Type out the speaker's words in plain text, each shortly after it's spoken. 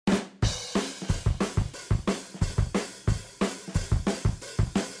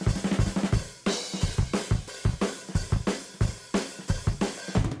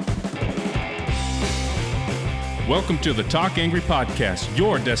Welcome to the Talk Angry Podcast,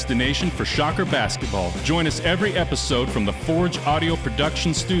 your destination for Shocker basketball. Join us every episode from the Forge Audio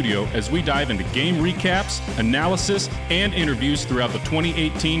Production Studio as we dive into game recaps, analysis, and interviews throughout the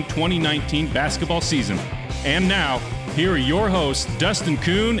 2018-2019 basketball season. And now, here are your hosts, Dustin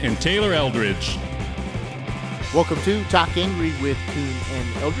Kuhn and Taylor Eldridge. Welcome to Talk Angry with Kuhn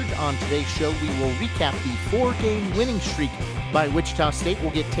and Eldridge. On today's show, we will recap the four-game winning streak by Wichita State.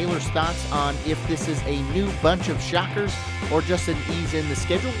 We'll get Taylor's thoughts on if this is a new bunch of Shockers or just an ease in the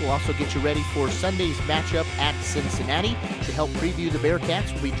schedule. We'll also get you ready for Sunday's matchup at Cincinnati. To help preview the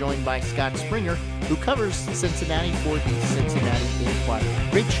Bearcats, we'll be joined by Scott Springer, who covers Cincinnati for the Cincinnati Enquirer.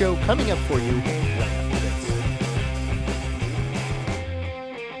 Great show coming up for you right after this.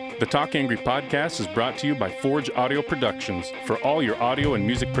 The Talk Angry Podcast is brought to you by Forge Audio Productions. For all your audio and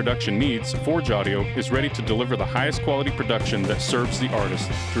music production needs, Forge Audio is ready to deliver the highest quality production that serves the artist.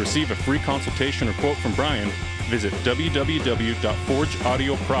 To receive a free consultation or quote from Brian, visit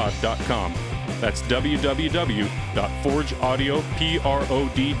www.forgeaudioprod.com. That's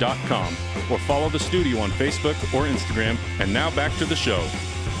www.forgeaudioprod.com. Or follow the studio on Facebook or Instagram. And now back to the show.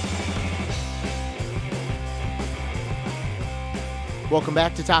 Welcome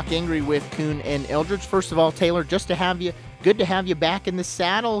back to Talk Angry with Kuhn and Eldridge. First of all, Taylor, good to have you back in the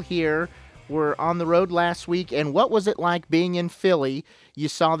saddle here. We're on the road last week, and what was it like being in Philly? You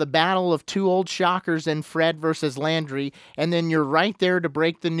saw the battle of two old Shockers in Fred versus Landry, and then you're right there to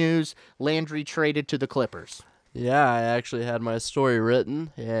break the news. Landry traded to the Clippers. Yeah, I actually had my story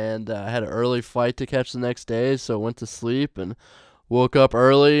written, and I had an early flight to catch the next day, so went to sleep and woke up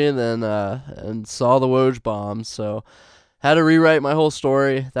early and then and saw the Woj bomb, so had to rewrite my whole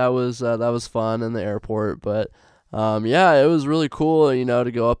story. That was fun in the airport, but yeah, it was really cool,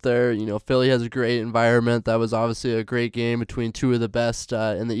 to go up there. Philly has a great environment. That was obviously a great game between two of the best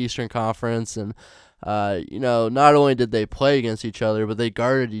in the Eastern Conference, and not only did they play against each other, but they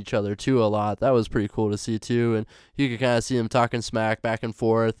guarded each other too a lot. That was pretty cool to see too, and you could kind of see them talking smack back and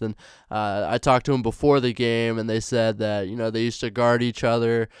forth. And I talked to them before the game, and they said that they used to guard each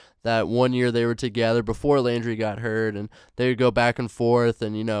other. That one year they were together before Landry got hurt, and they would go back and forth,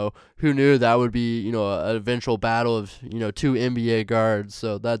 and who knew that would be an eventual battle of two NBA guards.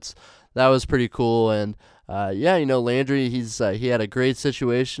 So that was pretty cool. And Landry, he had a great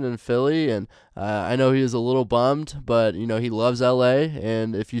situation in Philly, and I know he was a little bummed, but he loves LA,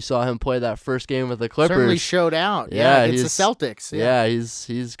 and if you saw him play that first game with the Clippers, certainly showed out. Against the Celtics. Yeah,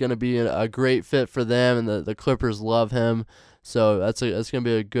 he's going to be a great fit for them, and the Clippers love him. So that's going to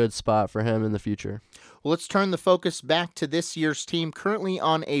be a good spot for him in the future. Well, let's turn the focus back to this year's team, currently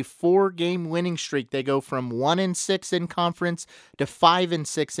on a 4-game winning streak. They go from 1-6 in conference to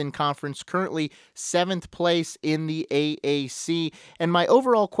 5-6 in conference, currently 7th place in the AAC. And my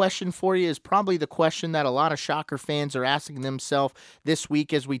overall question for you is probably the question that a lot of Shocker fans are asking themselves this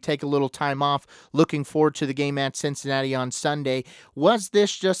week as we take a little time off, looking forward to the game at Cincinnati on Sunday. Was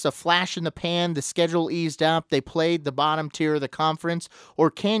this just a flash in the pan? The schedule eased up, they played the bottom tier of the conference,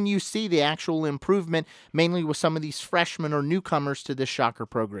 or can you see the actual improvement, mainly with some of these freshmen or newcomers to this Shocker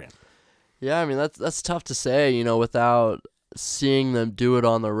program? Yeah, I mean, that's tough to say, without seeing them do it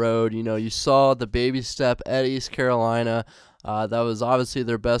on the road. You saw the baby step at East Carolina. That was obviously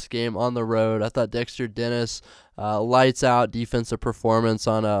their best game on the road. I thought Dexter Dennis, lights out defensive performance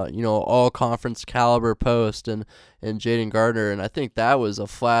on a, all conference caliber post and Jaden Gardner. And I think that was a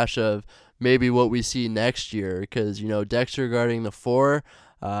flash of maybe what we see next year, because, Dexter guarding the 4,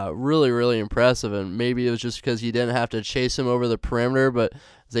 really, really impressive. And maybe it was just because he didn't have to chase him over the perimeter, but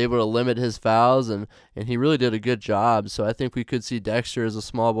was able to limit his fouls, and he really did a good job. So I think we could see Dexter as a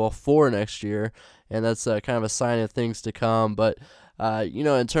small ball 4 next year, and that's kind of a sign of things to come. But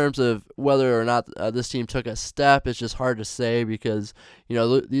in terms of whether or not this team took a step, it's just hard to say, because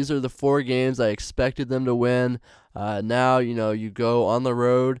these are the 4 games I expected them to win. Now you go on the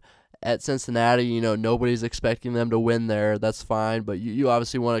road at Cincinnati. Nobody's expecting them to win there. That's fine, but you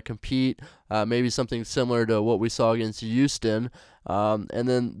obviously want to compete, maybe something similar to what we saw against Houston. And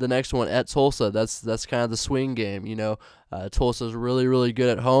then the next one at Tulsa, that's kind of the swing game. Tulsa's really, really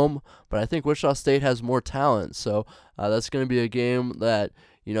good at home, but I think Wichita State has more talent. So that's going to be a game that,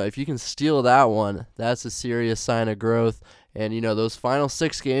 if you can steal that one, that's a serious sign of growth. And, those final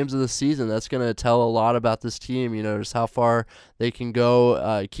 6 games of the season, that's going to tell a lot about this team, just how far they can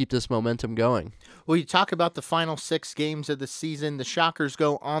go, keep this momentum going. Well, you talk about the final 6 games of the season. The Shockers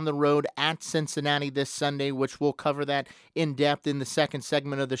go on the road at Cincinnati this Sunday, which we'll cover that in depth in the second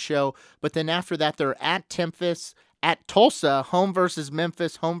segment of the show. But then after that, they're at Memphis, at Tulsa, home versus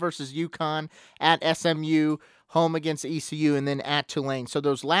Memphis, home versus UConn, at SMU, home against ECU, and then at Tulane. So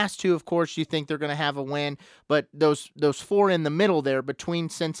those last two, of course, you think they're going to have a win, but those four in the middle there between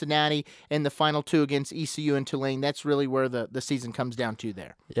Cincinnati and the final two against ECU and Tulane, that's really where the season comes down to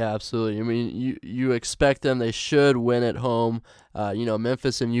there. Yeah, absolutely. I mean, you expect them. They should win at home.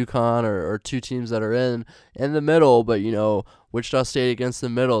 Memphis and UConn are two teams that are in the middle, but, Wichita State against the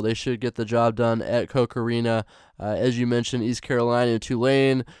middle. They should get the job done at Koch Arena. As you mentioned, East Carolina and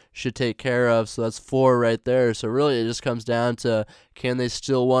Tulane should take care of, so that's 4 right there. So really it just comes down to, can they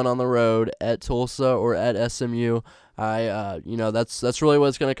still win on the road at Tulsa or at SMU? That's really what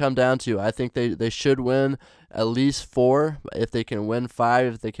it's going to come down to. I think they should win at least 4. If they can win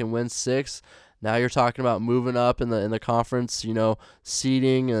 5, if they can win 6, now you're talking about moving up in the conference,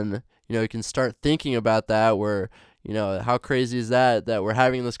 seeding, and you can start thinking about that. Where how crazy is that we're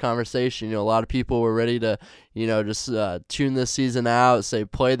having this conversation? A lot of people were ready to just tune this season out, say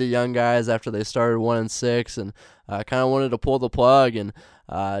play the young guys after they started 1-6, and kind of wanted to pull the plug. And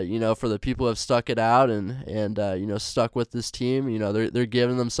for the people who have stuck it out and stuck with this team, they're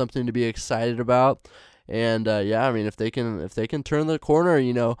giving them something to be excited about. And if they can turn the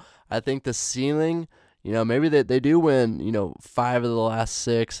corner, I think the ceiling, maybe they do win 5 of the last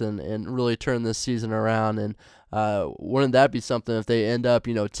 6 and really turn this season around. And wouldn't that be something if they end up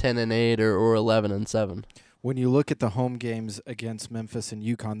 10-8 or 11-7? When you look at the home games against Memphis and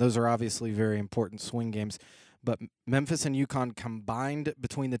UConn, those are obviously very important swing games. But Memphis and UConn combined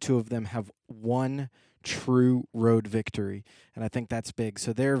between the two of them have 1 true road victory, and I think that's big.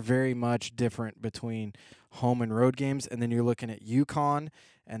 So they're very much different between home and road games. And then you're looking at UConn,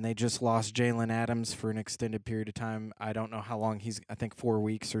 and they just lost Jalen Adams for an extended period of time. I don't know how long I think 4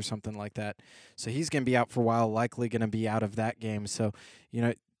 weeks or something like that. So he's going to be out for a while, likely going to be out of that game. So,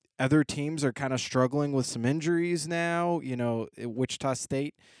 other teams are kind of struggling with some injuries now. Wichita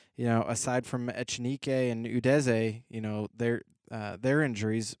State, aside from Echenike and Udeze, their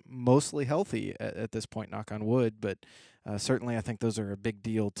injuries mostly healthy at this point, knock on wood. But certainly I think those are a big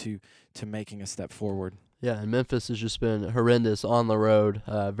deal to making a step forward. Yeah, and Memphis has just been horrendous on the road.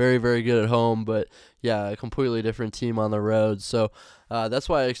 Very, very good at home, but yeah, a completely different team on the road. So that's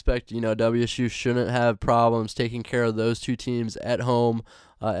why I expect WSU shouldn't have problems taking care of those two teams at home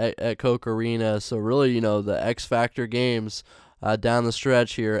at Koch Arena. So really, the X Factor games down the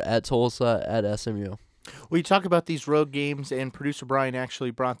stretch here at Tulsa, at SMU. We talk about these road games, and producer Brian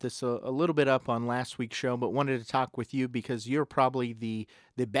actually brought this a little bit up on last week's show, but wanted to talk with you because you're probably the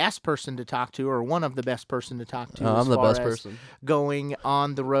best person to talk to, or one of the best person to talk to. I'm the best person going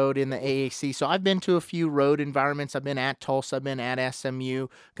on the road in the AAC. So I've been to a few road environments. I've been at Tulsa, I've been at SMU,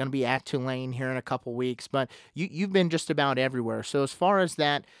 going to be at Tulane here in a couple weeks, but you've been just about everywhere. So as far as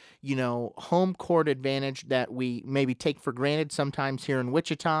that, home court advantage that we maybe take for granted sometimes here in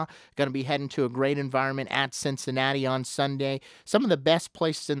Wichita, going to be heading to a great environment at Cincinnati on Sunday. Some of the best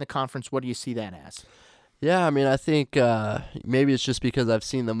places in the conference, what do you see that as? Yeah, I think maybe it's just because I've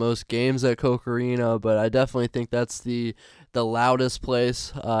seen the most games at Koch Arena, but I definitely think that's the loudest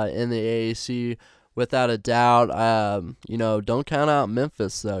place in the AAC, without a doubt. Don't count out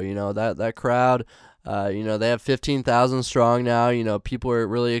Memphis, though. That crowd, they have 15,000 strong now. People are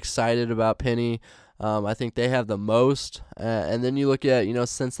really excited about Penny. I think they have the most. And then you look at,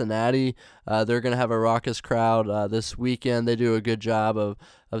 Cincinnati. They're going to have a raucous crowd this weekend. They do a good job of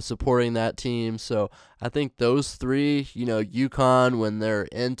supporting that team. So I think those 3, UConn, when they're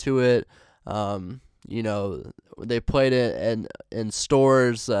into it, they played it in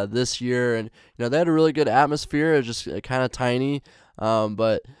stores this year. And, they had a really good atmosphere. It was just kind of tiny.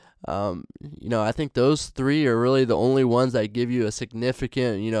 But I think those 3 are really the only ones that give you a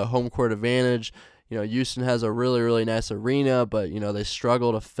significant, home court advantage. Houston has a really, really nice arena, but, they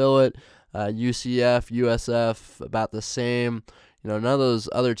struggle to fill it. UCF, USF, about the same. None of those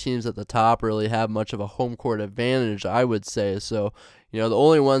other teams at the top really have much of a home court advantage, I would say. So, the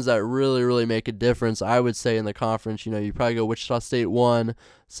only ones that really, really make a difference, I would say, in the conference, you probably go Wichita State 1,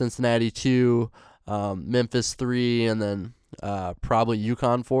 Cincinnati 2, Memphis 3, and then probably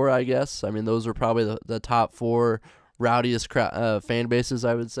UConn 4, I guess. Those are probably the top 4 rowdiest fan bases,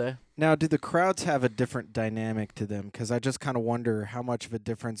 I would say. Now, do the crowds have a different dynamic to them? Because I just kind of wonder how much of a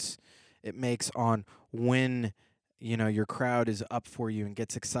difference it makes on when, your crowd is up for you and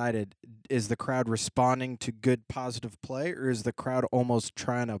gets excited. Is the crowd responding to good, positive play, or is the crowd almost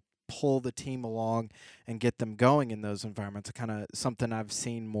trying to pull the team along and get them going in those environments? Kind of something I've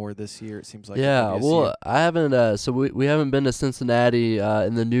seen more this year, it seems like. Yeah, well, I haven't, so we haven't been to Cincinnati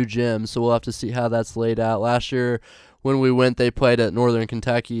in the new gym, so we'll have to see how that's laid out. Last year, when we went, they played at Northern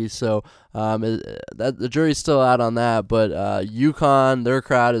Kentucky, so the jury's still out on that. But UConn, their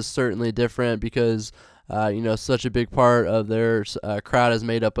crowd is certainly different because such a big part of their crowd is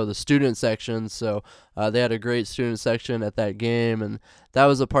made up of the student section. So they had a great student section at that game, and that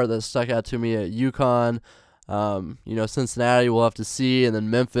was the part that stuck out to me at UConn. Cincinnati we'll have to see, and then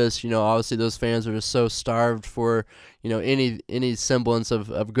Memphis, obviously those fans are just so starved for, any semblance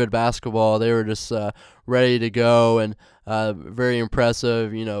of good basketball. They were just ready to go, and very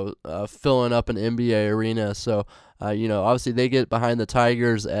impressive, filling up an NBA arena. So, obviously they get behind the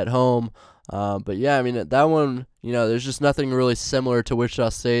Tigers at home. But yeah, I mean, that one, there's just nothing really similar to Wichita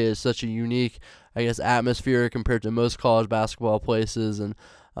State. It's such a unique, atmosphere compared to most college basketball places. And,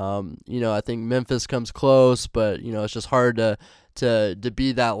 I think Memphis comes close, but, it's just hard to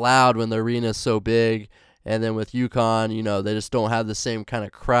be that loud when the arena is so big. And then with UConn, they just don't have the same kind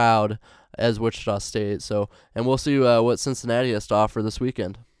of crowd as Wichita State. So, and we'll see what Cincinnati has to offer this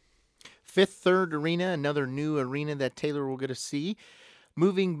weekend. Fifth Third Arena, another new arena that Taylor will get to see.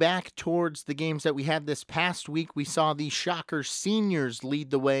 Moving back towards the games that we had this past week, we saw the Shocker seniors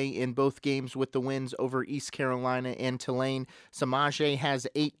lead the way in both games with the wins over East Carolina and Tulane. Samaje has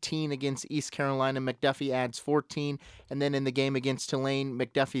 18 against East Carolina. McDuffie adds 14. And then in the game against Tulane,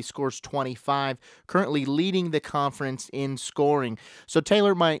 McDuffie scores 25, currently leading the conference in scoring. So,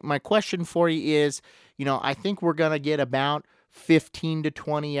 Taylor, my question for you is, I think we're going to get about 15 to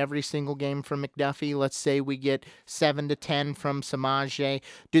 20 every single game from McDuffie. Let's say we get 7 to 10 from Samaje.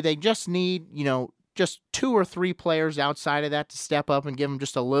 Do they just need, just 2 or 3 players outside of that to step up and give them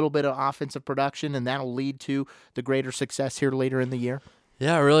just a little bit of offensive production, and that'll lead to the greater success here later in the year?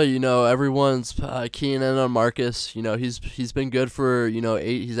 Yeah, really, everyone's keying in on Marcus. He's been good for,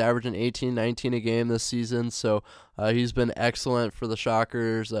 he's averaging 18, 19 a game this season. So he's been excellent for the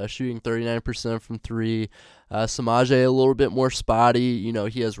Shockers, shooting 39% from 3. Samaje a little bit more spotty.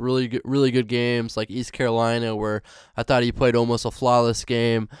 He has really good games like East Carolina, where I thought he played almost a flawless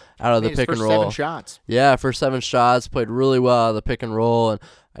game out of the pick and roll. 7 shots. Yeah, for 7 shots, played really well out of the pick and roll. And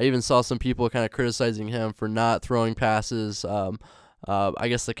I even saw some people kind of criticizing him for not throwing passes. I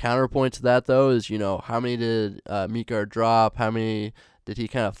guess the counterpoint to that, though, is, how many did Meekar drop? How many did he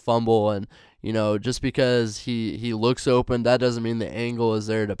kind of fumble? And, just because he looks open, that doesn't mean the angle is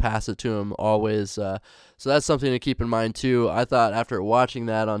there to pass it to him always. So that's something to keep in mind, too. I thought after watching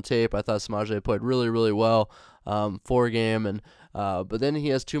that on tape, I thought Samaje played really, really well for a game. And but then he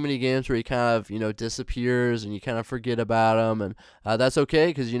has too many games where he kind of, disappears and you kind of forget about him. And that's okay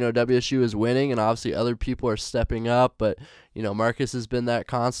because, WSU is winning and obviously other people are stepping up. But, Marcus has been that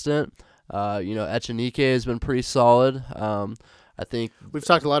constant. Echenike has been pretty solid. I think we've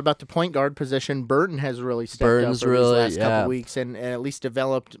talked a lot about the point guard position. Burton has really stepped up over these last couple weeks and at least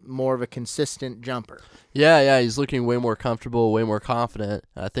developed more of a consistent jumper. Yeah, he's looking way more comfortable, way more confident.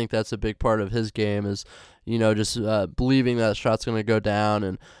 I think that's a big part of his game is, just believing that shot's going to go down.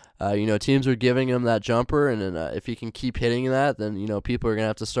 And, teams are giving him that jumper. And if he can keep hitting that, then, people are going to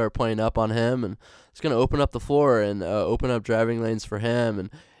have to start playing up on him. And it's going to open up the floor and open up driving lanes for him. And,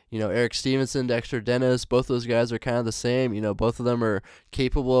 Eric Stevenson, Dexter Dennis, both those guys are kind of the same. Both of them are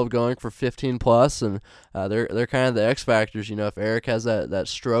capable of going for 15 plus, and they're kind of the X factors. If Eric has that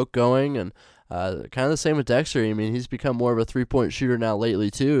stroke going, and kind of the same with Dexter. I mean, he's become more of a 3-point shooter now lately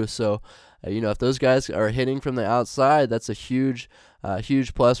too. So, if those guys are hitting from the outside, that's a huge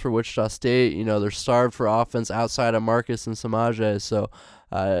plus for Wichita State. They're starved for offense outside of Marcus and Samaje. So,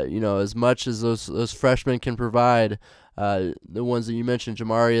 as much as those freshmen can provide. The ones that you mentioned,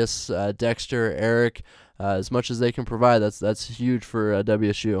 Jamarius, Dexter, Eric, as much as they can provide, that's huge for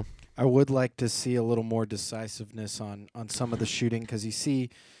WSU. I would like to see a little more decisiveness on some of the shooting because you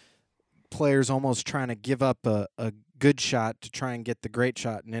see players almost trying to give up a good shot to try and get the great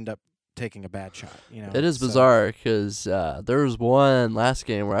shot and end up taking a bad shot. It is bizarre because there was one last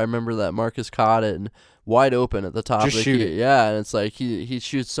game where I remember that Marcus caught it and wide open at the top just of the shoot key. it. Yeah, and it's like he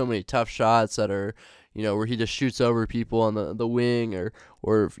shoots so many tough shots that are where he just shoots over people on the wing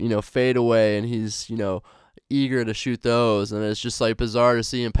or fade away, and he's eager to shoot those, and it's just like bizarre to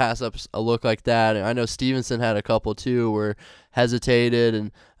see him pass up a look like that. And I know Stevenson had a couple too where hesitated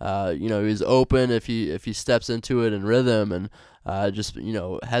and he was open if he steps into it in rhythm and just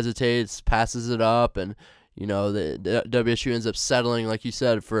hesitates, passes it up, and the WSU ends up settling, like you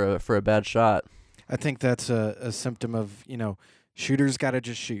said, for a bad shot. I think that's a symptom of shooters got to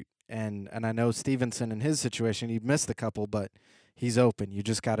just shoot. And I know Stevenson in his situation, he missed a couple, but he's open. You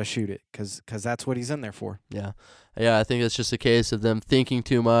just got to shoot it because that's what he's in there for. Yeah, I think it's just a case of them thinking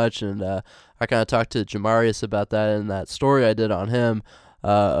too much. And I kind of talked to Jamarius about that in that story I did on him.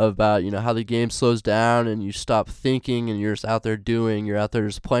 about, how the game slows down and you stop thinking and you're just out there doing. You're out there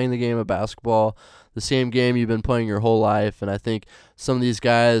just playing the game of basketball, the same game you've been playing your whole life. And I think some of these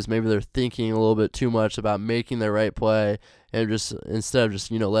guys, maybe they're thinking a little bit too much about making the right play, and just instead of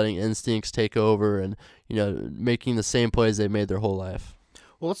just letting instincts take over and making the same plays they've made their whole life.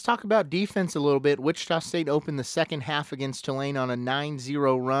 Well, let's talk about defense a little bit. Wichita State opened the second half against Tulane on a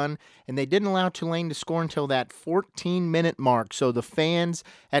 9-0 run, and they didn't allow Tulane to score until that 14-minute mark. So the fans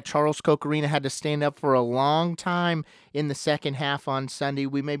at Charles Koch Arena had to stand up for a long time in the second half on Sunday.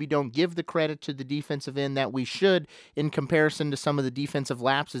 We maybe don't give the credit to the defensive end that we should in comparison to some of the defensive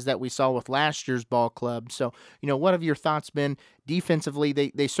lapses that we saw with last year's ball club. So, what have your thoughts been defensively?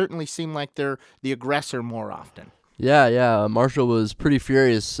 They certainly seem like they're the aggressor more often. Yeah. Marshall was pretty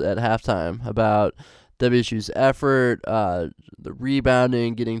furious at halftime about WSU's effort, the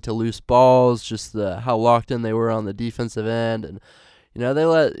rebounding, getting to loose balls, just how locked in they were on the defensive end. And, they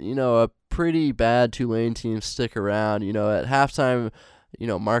let, a pretty bad Tulane team stick around. At halftime,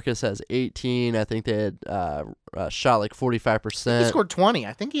 Marcus has 18. I think they had shot like 45%. He scored 20.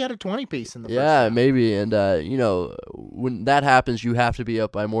 I think he had a 20-piece in the first Yeah, half. maybe. And, when that happens, you have to be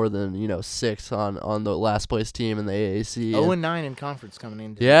up by more than, 6 on the last place team in the AAC. 0-9 in conference coming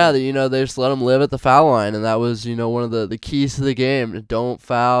in. Yeah, they just let them live at the foul line, and that was, one of the keys to the game. Don't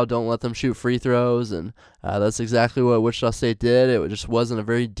foul, don't let them shoot free throws, and that's exactly what Wichita State did. It just wasn't a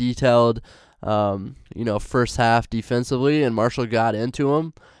very detailed first half defensively, and Marshall got into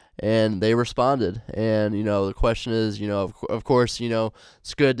them, and they responded. And, the question is, of course,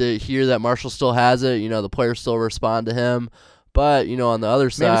 it's good to hear that Marshall still has it. The players still respond to him. But, on the other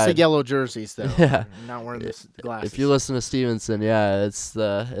side. Maybe it's the yellow jerseys, though. Yeah. Not wearing the glasses. If you listen to Stevenson, it's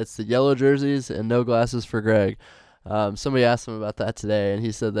the yellow jerseys and no glasses for Greg. Somebody asked him about that today, and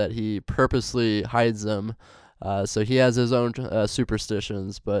he said that he purposely hides them. So he has his own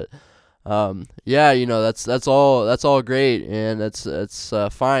superstitions, but that's all great, and that's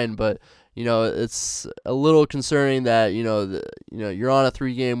fine. But it's a little concerning that you're on a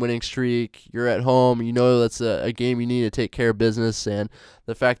 3-game winning streak. You're at home. That's a game you need to take care of business, and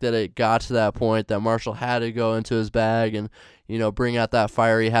the fact that it got to that point that Marshall had to go into his bag and bring out that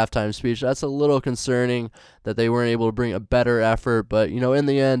fiery halftime speech. That's a little concerning that they weren't able to bring a better effort. But in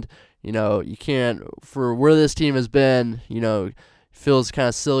the end, you can't, for where this team has been, feels kind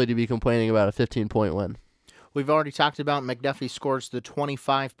of silly to be complaining about a 15-point win. We've already talked about McDuffie scores the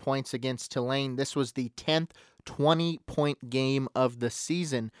 25 points against Tulane. This was the 10th 20-point game of the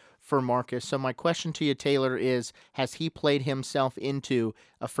season for Marcus. So my question to you, Taylor, is has he played himself into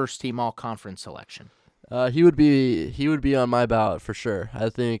a first-team all-conference selection? He would be on my ballot for sure. I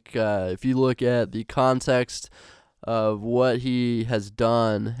think if you look at the context of what he has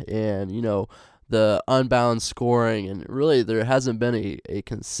done and, the unbalanced scoring, and really there hasn't been a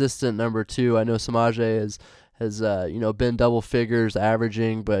consistent number 2. I know Samaje has been double figures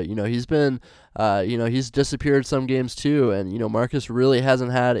averaging, but he's been he's disappeared some games too, and Marcus really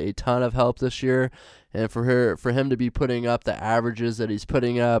hasn't had a ton of help this year, and for him to be putting up the averages that he's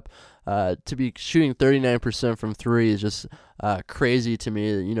putting up, to be shooting 39% from 3 is just crazy to me.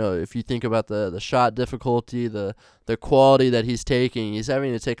 If you think about the shot difficulty, the quality that he's taking, he's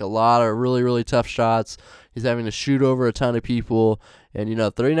having to take a lot of really, really tough shots. He's having to shoot over a ton of people, and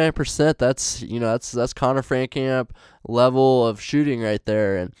 39%. That's Connor Frankamp level of shooting right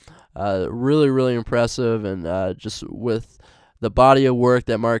there, and really, really impressive. And just with the body of work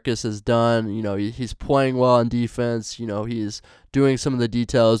that Marcus has done, he's playing well on defense. He's doing some of the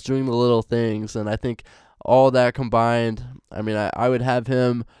details, doing the little things, and I think all that combined, I would have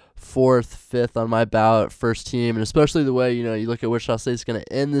him 4th, 5th on my ballot, first team, and especially the way, you look at Wichita State's going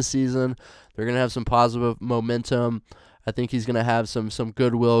to end the season. They're going to have some positive momentum. I think he's going to have some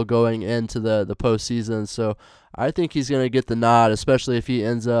goodwill going into the postseason. So I think he's going to get the nod, especially if he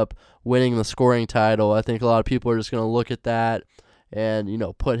ends up winning the scoring title. I think a lot of people are just going to look at that and,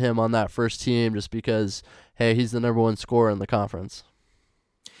 put him on that first team just because, hey, he's the number 1 scorer in the conference.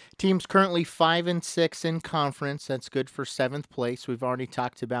 Team's currently 5-6 in conference. That's good for 7th place. We've already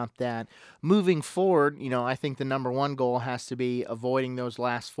talked about that. Moving forward, I think the number 1 goal has to be avoiding those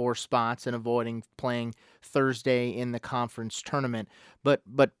last 4 spots and avoiding playing Thursday in the conference tournament. But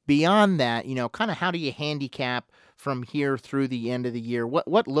beyond that, kind of how do you handicap from here through the end of the year?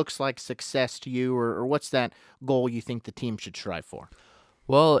 What looks like success to you, or what's that goal you think the team should strive for?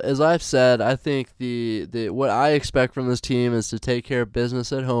 Well, as I've said, I think the what I expect from this team is to take care of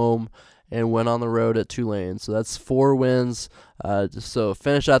business at home and win on the road at Tulane. So that's 4 wins. So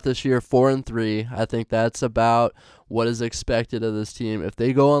finish out this year 4-3. I think that's about what is expected of this team. If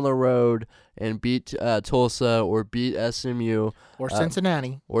they go on the road and beat Tulsa or beat SMU or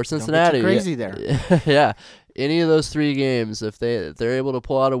Cincinnati. Don't get too crazy there. Yeah. Any of those 3 games, if they're able to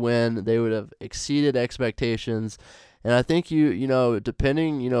pull out a win, they would have exceeded expectations. And I think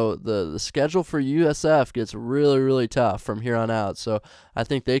depending, the schedule for USF gets really, really tough from here on out. So I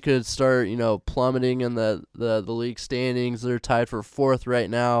think they could start, plummeting in the league standings. They're tied for 4th right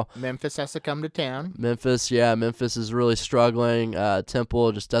now. Memphis has to come to town. Memphis is really struggling.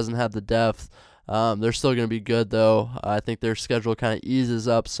 Temple just doesn't have the depth. They're still going to be good, though. I think their schedule kind of eases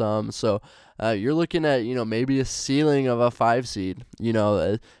up some. So you're looking at, maybe a ceiling of a 5 seed.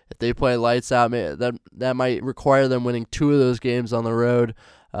 If they play lights out, that might require them winning 2 of those games on the road,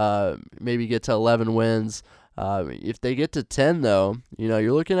 maybe get to 11 wins. If they get to 10, though,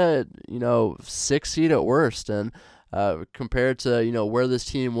 you're looking at, 6 seed at worst. And compared to, where this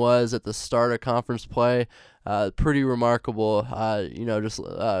team was at the start of conference play, pretty remarkable.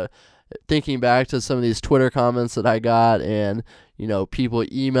 Thinking back to some of these Twitter comments that I got and, people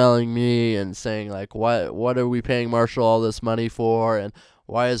emailing me and saying, like, what are we paying Marshall all this money for? And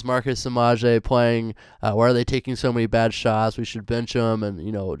why is Marcus Samaje playing? Why are they taking so many bad shots? We should bench them and,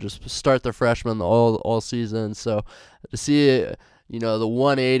 just start the freshmen all season. So to see, the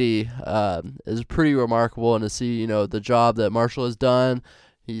 180 is pretty remarkable. And to see, the job that Marshall has done,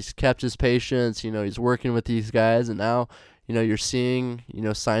 he's kept his patience, he's working with these guys. And now, you're seeing,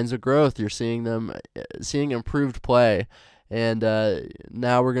 signs of growth. You're seeing improved play. And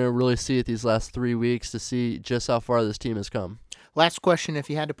now we're going to really see it these last 3 weeks to see just how far this team has come. Last question, if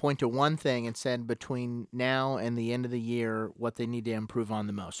you had to point to one thing and said between now and the end of the year what they need to improve on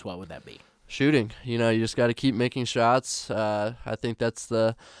the most, what would that be? Shooting. You just got to keep making shots. I think that's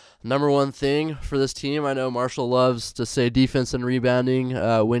the number one thing for this team. I know Marshall loves to say defense and rebounding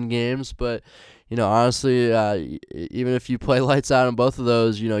win games, but honestly, even if you play lights out in both of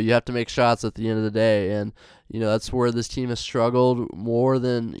those, you have to make shots at the end of the day. And, that's where this team has struggled more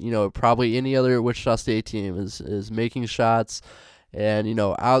than, probably any other Wichita State team is making shots. And,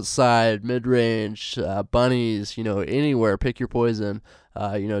 outside, mid-range, bunnies, anywhere, pick your poison.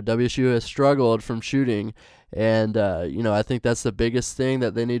 WSU has struggled from shooting. And, I think that's the biggest thing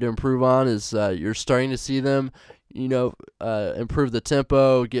that they need to improve on is you're starting to see them, improve the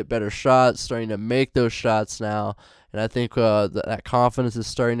tempo, get better shots, starting to make those shots now. And I think that confidence is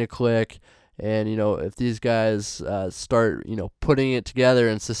starting to click. And, if these guys start, putting it together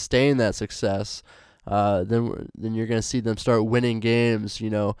and sustain that success, then you're going to see them start winning games,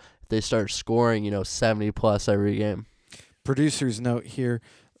 if they start scoring, 70-plus every game. Producer's note here.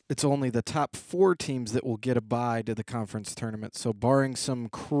 It's only the top 4 teams that will get a bye to the conference tournament. So barring some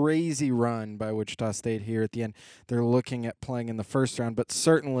crazy run by Wichita State here at the end, they're looking at playing in the first round. But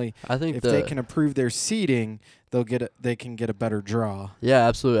certainly, I think if they can improve their seeding, they can get a better draw. Yeah,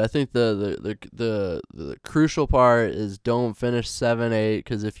 absolutely. I think the crucial part is don't finish 7-8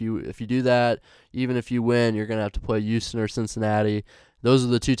 because if you do that, even if you win, you're gonna have to play Houston or Cincinnati. Those are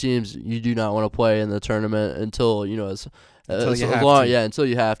the 2 teams you do not want to play in the tournament until until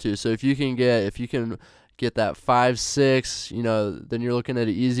you have to. So if you can get that 5-6, then you're looking at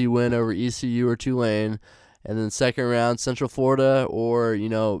an easy win over ECU or Tulane, and then second round Central Florida or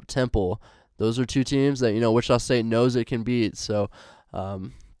Temple. Those are 2 teams that Wichita State knows it can beat. So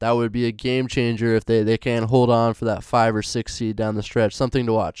that would be a game changer if they can hold on for that 5 or 6 seed down the stretch. Something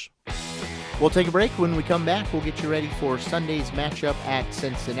to watch. We'll take a break. When we come back, we'll get you ready for Sunday's matchup at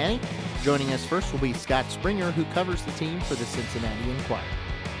Cincinnati. Joining us first will be Scott Springer, who covers the team for the Cincinnati Enquirer.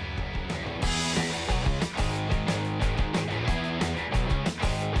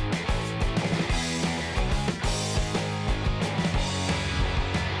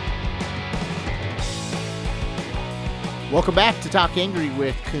 Welcome back to Talk Angry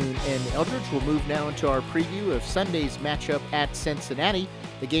with Kuhn and Eldridge. We'll move now into our preview of Sunday's matchup at Cincinnati.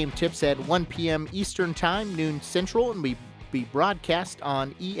 The game tips at 1 p.m. Eastern Time, noon Central, and will be broadcast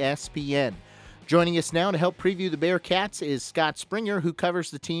on ESPN. Joining us now to help preview the Bearcats is Scott Springer, who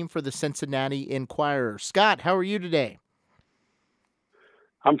covers the team for the Cincinnati Enquirer. Scott, how are you today?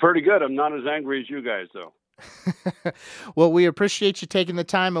 I'm pretty good. I'm not as angry as you guys, though. Well, we appreciate you taking the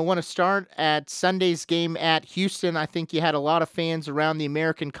time. I want to start at Sunday's game at Houston. I think you had a lot of fans around the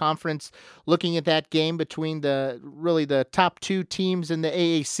American Conference looking at that game between the top 2 teams in the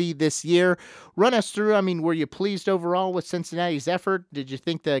AAC this year. Run us through, were you pleased overall with Cincinnati's effort? Did you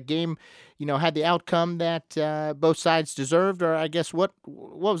think the game, had the outcome that both sides deserved? Or I guess what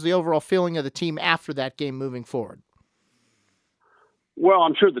was the overall feeling of the team after that game moving forward? Well,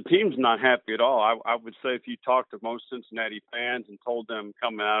 I'm sure the team's not happy at all. I would say if you talk to most Cincinnati fans and told them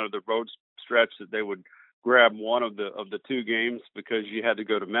coming out of the road stretch that they would grab one of the two games because you had to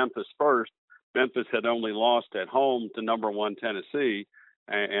go to Memphis first. Memphis had only lost at home to number one Tennessee,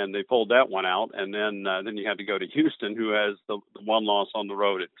 and they pulled that one out. And then you had to go to Houston, who has the one loss on the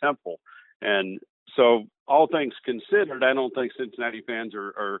road at Temple. And so, all things considered, I don't think Cincinnati fans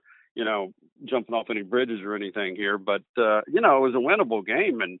are jumping off any bridges or anything here. But it was a winnable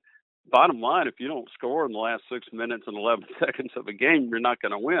game. And bottom line, if you don't score in the last 6 minutes and 11 seconds of a game, you're not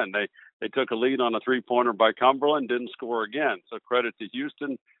going to win. They took a lead on a 3-pointer by Cumberland, didn't score again. So credit to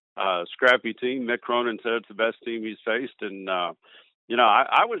Houston. Scrappy team. Mick Cronin said it's the best team he's faced. And,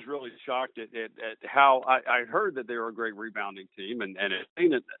 I was really shocked at how I heard that they were a great rebounding team and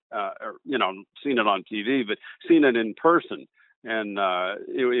seen it, seen it on TV, but seen it in person. And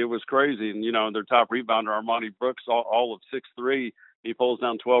it was crazy. And, their top rebounder, Armani Brooks, all of 6'3", he pulls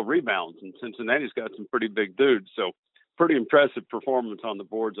down 12 rebounds. And Cincinnati's got some pretty big dudes. So pretty impressive performance on the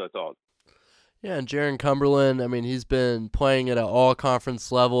boards, I thought. Yeah, and Jaron Cumberland, I mean, he's been playing at an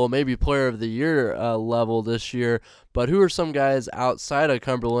all-conference level, maybe player of the year level this year. But who are some guys outside of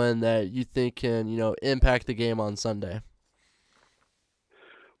Cumberland that you think can, impact the game on Sunday?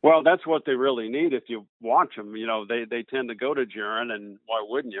 Well, that's what they really need if you watch them. They tend to go to Jaron, and why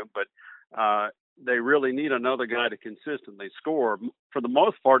wouldn't you? But they really need another guy to consistently score. For the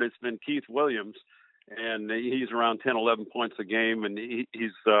most part, it's been Keith Williams, and he's around 10, 11 points a game, and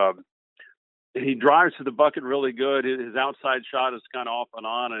he drives to the bucket really good. His outside shot is kind of off and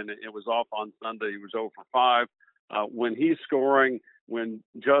on, and it was off on Sunday. He was 0 for 5. When he's scoring, when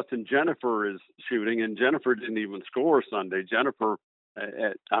Justin Jennifer is shooting, and Jennifer didn't even score Sunday. Jennifer,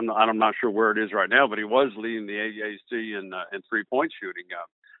 I'm not sure where it is right now, but he was leading the AAC in 3-point shooting,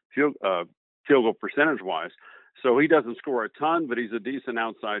 field goal percentage-wise. So he doesn't score a ton, but he's a decent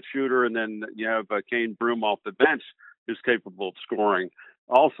outside shooter. And then you have Kane Broom off the bench who's capable of scoring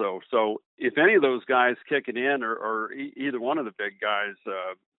also. So if any of those guys kick it in, or either one of the big guys,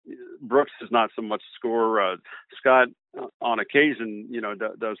 Brooks is not so much score. Scott, on occasion,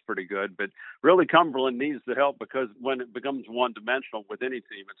 does pretty good. But really, Cumberland needs the help, because when it becomes one-dimensional with any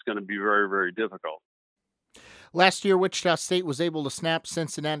team, it's going to be very, very difficult. Last year, Wichita State was able to snap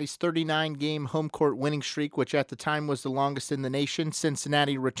Cincinnati's 39-game home court winning streak, which at the time was the longest in the nation.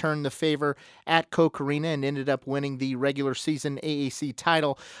 Cincinnati returned the favor at Koch Arena and ended up winning the regular season AAC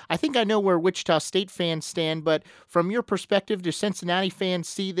title. I think I know where Wichita State fans stand, but from your perspective, do Cincinnati fans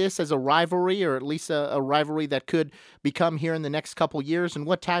see this as a rivalry, or at least a rivalry that could become here in the next couple years? And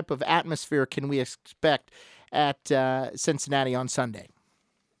what type of atmosphere can we expect at Cincinnati on Sunday?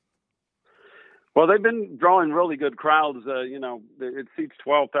 Well, they've been drawing really good crowds. It seats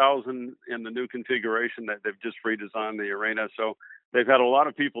 12,000 in the new configuration that they've just redesigned the arena. So they've had a lot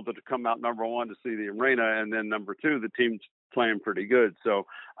of people that have come out, number one, to see the arena, and then number two, the team's playing pretty good. So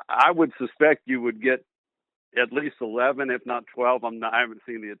I would suspect you would get at least 11, if not 12. I haven't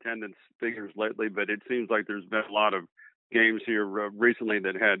seen the attendance figures lately, but it seems like there's been a lot of games here recently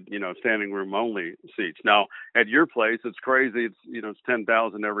that had, standing room only seats. Now, at your place, it's crazy. It's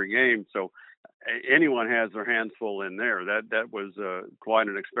 10,000 every game. So anyone has their hands full in there. That was quite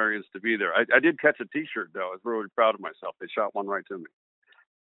an experience to be there. I did catch a T-shirt, though. I was really proud of myself. They shot one right to me.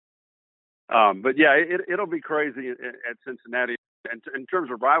 But yeah, it'll be crazy at Cincinnati. And in terms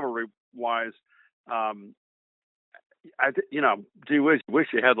of rivalry-wise, wish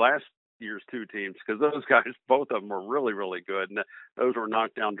you had last year's two teams, because those guys, both of them, were really, really good, and those were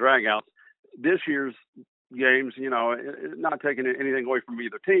knockdown dragouts. This year's games, not taking anything away from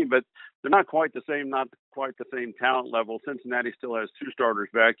either team, but they're not quite the same talent level. Cincinnati still has two starters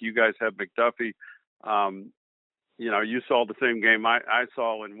back. You guys have McDuffie. You saw the same game I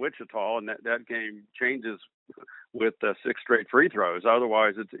saw in Wichita, and that game changes with 6 straight free throws.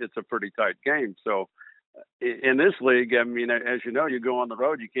 Otherwise, it's a pretty tight game. So in this league, I mean, as you know, you go on the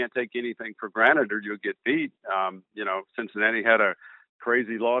road, you can't take anything for granted, or you'll get beat. Cincinnati had a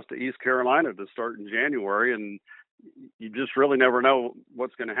crazy loss to East Carolina to start in January, and you just really never know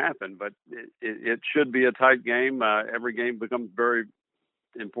what's going to happen. But it should be a tight game. Every game becomes very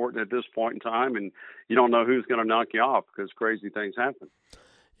important at this point in time, and you don't know who's going to knock you off, because crazy things happen.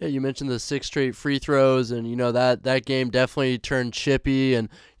 Yeah, you mentioned the 6 straight free throws, and that game definitely turned chippy, and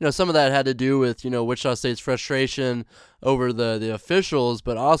some of that had to do with Wichita State's frustration over the officials,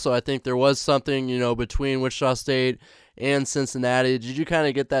 but also I think there was something between Wichita State and Cincinnati. Did you kind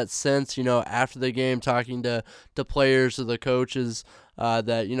of get that sense, after the game, talking to players or the coaches, that,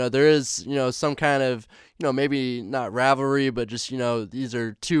 there is, some kind of, maybe not rivalry, but just, these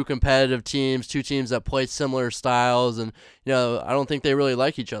are two competitive teams, two teams that play similar styles, and, I don't think they really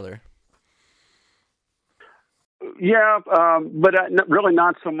like each other. Yeah, but really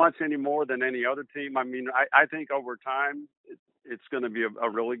not so much any more than any other team. I mean, I think over time it's going to be a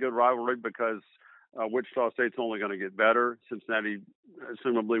really good rivalry because Wichita State's only going to get better. Cincinnati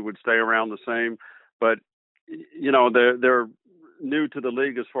assumably would stay around the same. But, they're new to the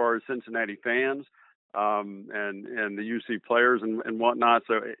league as far as Cincinnati fans and the UC players and whatnot.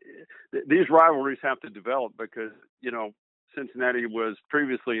 So these rivalries have to develop because, Cincinnati was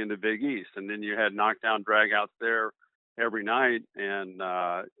previously in the Big East, and then you had knockdown dragouts there every night. And,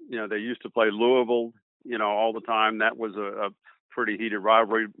 they used to play Louisville, all the time. That was a pretty heated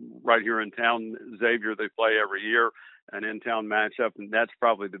rivalry right here in town. Xavier, they play every year, an in-town matchup, and that's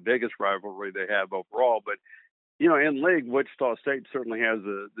probably the biggest rivalry they have overall. But, in league, Wichita State certainly has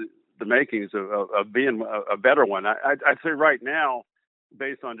the makings of being a better one. I'd say right now,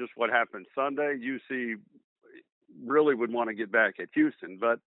 based on just what happened Sunday, UC really would want to get back at Houston.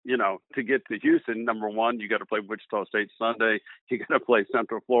 But, to get to Houston, number one, you got to play Wichita State Sunday. You got to play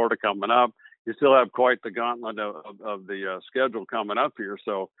Central Florida coming up. You still have quite the gauntlet of the schedule coming up here.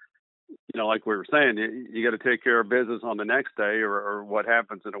 So, like we were saying, you got to take care of business on the next day or what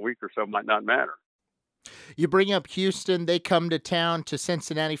happens in a week or so might not matter. You bring up Houston. They come to town to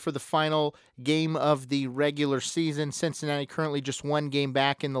Cincinnati for the final game of the regular season. Cincinnati currently just one game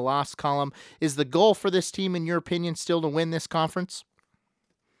back in the loss column. Is the goal for this team, in your opinion, still to win this conference?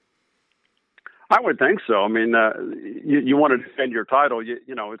 I would think so. I mean, you want to defend your title.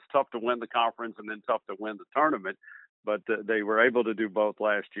 It's tough to win the conference and then tough to win the tournament, but they were able to do both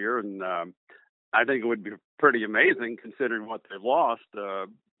last year. And I think it would be pretty amazing considering what they've lost.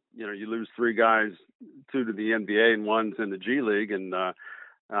 You lose three guys, two to the NBA and one's in the G League and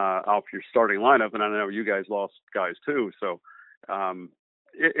off your starting lineup. And I know you guys lost guys too. So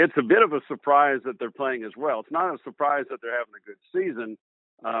it's a bit of a surprise that they're playing as well. It's not a surprise that they're having a good season.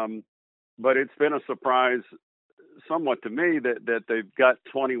 But it's been a surprise somewhat to me that they've got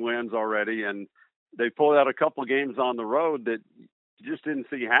 20 wins already, and they pulled out a couple of games on the road that you just didn't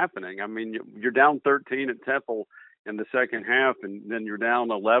see happening. I mean, you're down 13 at Temple in the second half, and then you're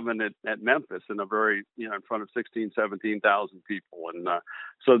down 11 at Memphis in a very, in front of 16, 17,000 people. And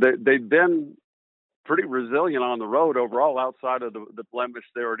so they've been pretty resilient on the road overall outside of the blemish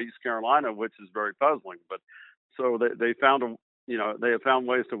there at East Carolina, which is very puzzling. But so they found they have found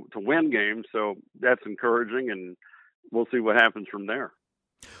ways to win games, so that's encouraging, and we'll see what happens from there.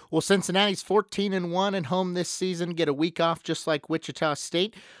 Well, Cincinnati's 14-1 at home this season, get a week off just like Wichita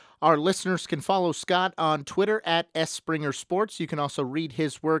State. Our listeners can follow Scott on Twitter at @SpringerSports. You can also read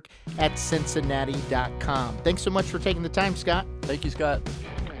his work at Cincinnati.com. Thanks so much for taking the time, Scott. Thank you, Scott.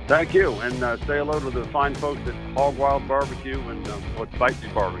 Thank you, and say hello to the fine folks at Hog Wild Barbecue and Spicy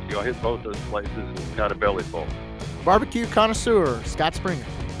Barbecue. I hit both those places and got a belly full. Barbecue connoisseur, Scott Springer.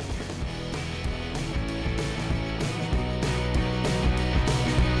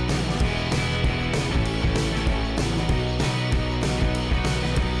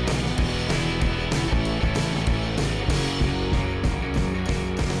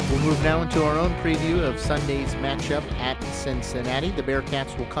 We'll move now into our own preview of Sunday's matchup at Cincinnati. The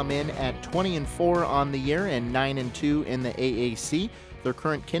Bearcats will come in at 20-4 on the year and 9-2 in the AAC. Their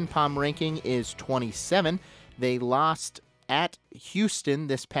current KenPom ranking is 27. They lost at Houston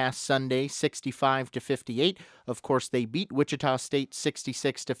this past Sunday, 65-58. Of course, they beat Wichita State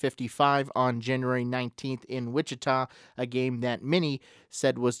 66-55 on January 19th in Wichita, a game that many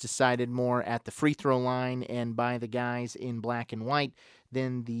said was decided more at the free throw line and by the guys in black and white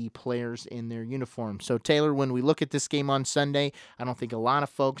than the players in their uniforms. So, Taylor, when we look at this game on Sunday, I don't think a lot of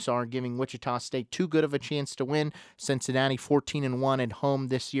folks are giving Wichita State too good of a chance to win. Cincinnati 14-1 at home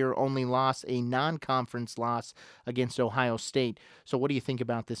this year, only lost a non-conference loss against Ohio State. So what do you think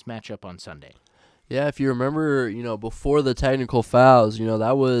about this matchup on Sunday? Yeah, if you remember, before the technical fouls,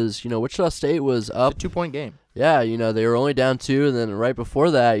 that was, Wichita State was up. It's a 2-point game. Yeah, they were only down 2, and then right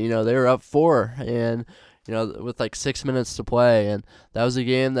before that, they were up 4, and with like 6 minutes to play. And that was a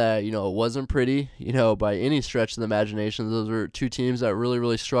game that, it wasn't pretty, by any stretch of the imagination. Those were two teams that really,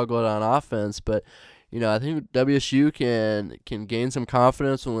 really struggled on offense. But, I think WSU can gain some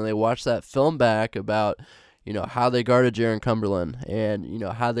confidence when they watch that film back about, how they guarded Jaron Cumberland and,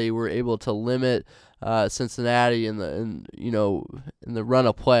 how they were able to limit Cincinnati in the run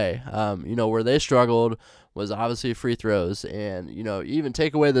of play. Where they struggled was obviously free throws, and even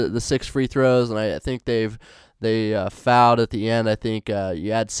take away the 6 free throws, and I think they fouled at the end. I think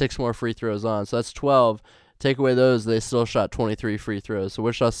you add 6 more free throws on, so that's 12. Take away those, they still shot 23 free throws. So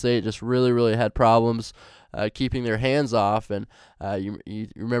Wichita State just really, really had problems keeping their hands off. And you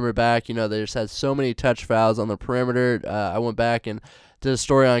remember back, they just had so many touch fouls on the perimeter. I went back and did a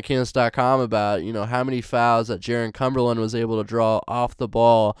story on Kansas.com about, how many fouls that Jaron Cumberland was able to draw off the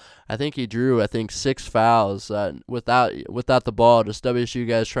ball. I think he drew, 6 fouls without the ball, just WSU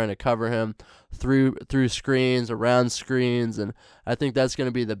guys trying to cover him through screens, around screens, and I think that's going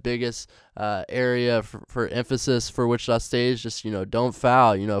to be the biggest area for emphasis for Wichita State is just, don't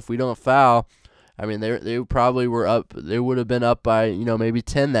foul. If we don't foul, they probably were up. They would have been up by, maybe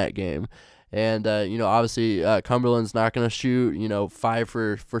 10 that game. And, obviously Cumberland's not going to shoot, 5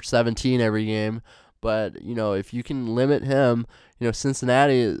 for 17 every game. But, if you can limit him,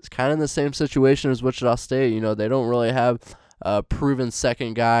 Cincinnati is kind of in the same situation as Wichita State. They don't really have a proven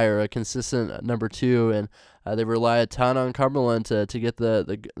second guy or a consistent number 2, and they rely a ton on Cumberland to get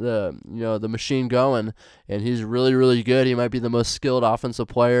the machine going, and he's really, really good. He might be the most skilled offensive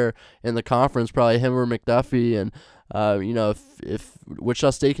player in the conference, probably him or McDuffie, and if Wichita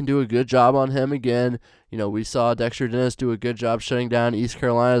State can do a good job on him again, we saw Dexter Dennis do a good job shutting down East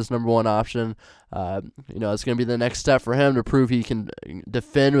Carolina's number 1 option. It's going to be the next step for him to prove he can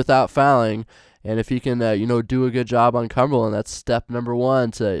defend without fouling. And if he can, do a good job on Cumberland, that's step number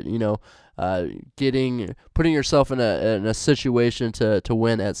 1 to, putting yourself in a situation to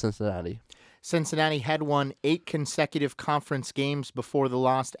win at Cincinnati. Cincinnati had won 8 consecutive conference games before the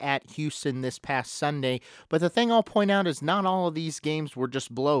loss at Houston this past Sunday. But the thing I'll point out is not all of these games were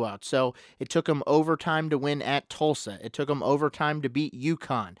just blowouts. So it took them overtime to win at Tulsa. It took them overtime to beat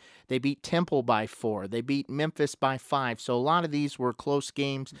UConn. They beat Temple by 4. They beat Memphis by 5. So a lot of these were close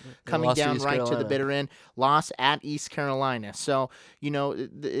games coming down right to the bitter end. Loss at East Carolina. So,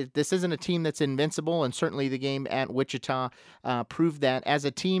 this isn't a team that's invincible, and certainly the game at Wichita proved that. As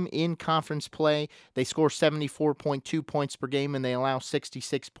a team in conference play, they score 74.2 points per game, and they allow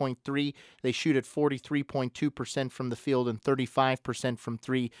 66.3. They shoot at 43.2% from the field and 35% from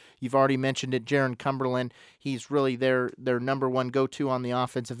 3. You've already mentioned it, Jaron Cumberland. He's really their number 1 go-to on the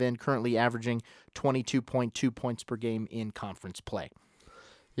offensive end, currently averaging 22.2 points per game in conference play.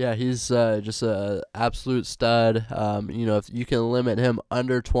 Yeah, he's just an absolute stud. If you can limit him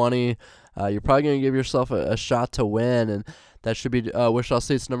under 20, you're probably going to give yourself a shot to win, and that should be Wichita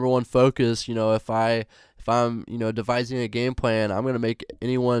State's number 1 focus. If I'm devising a game plan, I'm going to make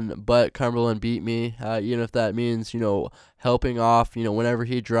anyone but Cumberland beat me, even if that means, helping off, whenever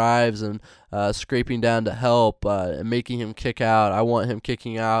he drives and scraping down to help and making him kick out. I want him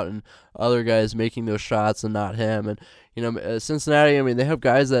kicking out and other guys making those shots and not him. And, Cincinnati, they have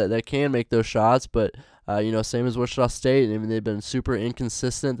guys that can make those shots, but same as Wichita State. They've been super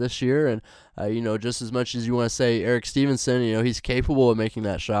inconsistent this year, and just as much as you want to say Eric Stevenson, he's capable of making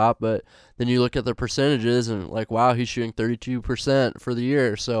that shot, but then you look at the percentages and wow, he's shooting 32% for the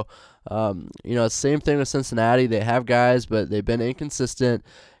year. So, same thing with Cincinnati. They have guys, but they've been inconsistent,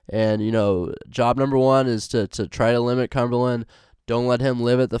 and job number 1 is to try to limit Cumberland. Don't let him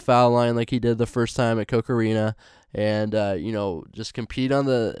live at the foul line like he did the first time at Koch Arena, and just compete on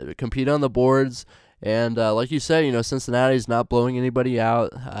the boards. And like you said, Cincinnati's not blowing anybody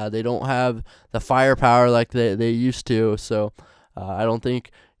out. They don't have the firepower like they used to. So I don't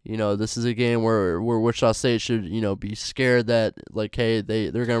think this is a game where Wichita State should be scared that hey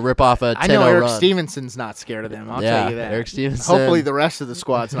they're gonna rip off a 10-0 I know Eric run. Stevenson's not scared of them. I'll tell you that. Eric Stevenson. Hopefully the rest of the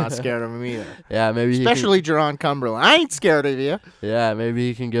squad's not scared of him either. Yeah, maybe especially Jaron Cumberland. I ain't scared of you. Yeah, maybe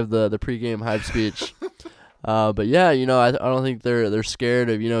he can give the pregame hype speech. But yeah, I don't think they're scared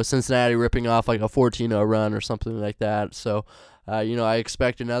of Cincinnati ripping off like a 14-0 run or something like that. So, I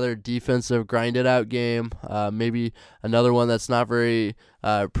expect another defensive grinded out game. Maybe another one that's not very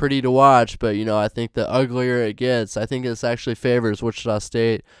pretty to watch. But I think the uglier it gets, I think this actually favors Wichita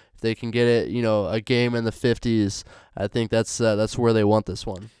State. If they can get it, a game in the 50s, I think that's where they want this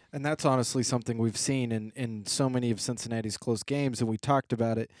one. And that's honestly something we've seen in so many of Cincinnati's close games, and we talked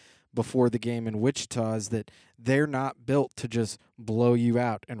about it before the game in Wichita, is that they're not built to just blow you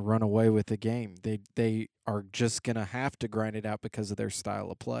out and run away with the game. They are just going to have to grind it out because of their style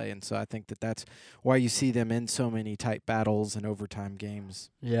of play. And so I think that's why you see them in so many tight battles and overtime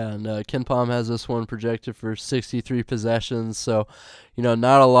games. Yeah, and KenPom has this one projected for 63 possessions. So,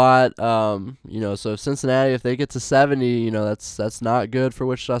 not a lot. So Cincinnati, if they get to 70, that's not good for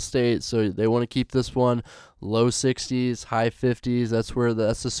Wichita State. So they want to keep this one low 60s, high 50s.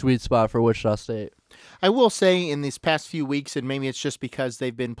 That's the sweet spot for Wichita State. I will say in these past few weeks, and maybe it's just because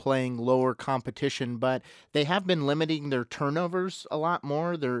they've been playing lower competition, but they have been limiting their turnovers a lot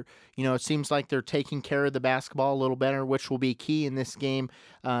more. It seems like they're taking care of the basketball a little better, which will be key in this game.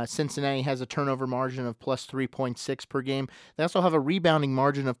 Cincinnati has a turnover margin of plus 3.6 per game. They also have a rebounding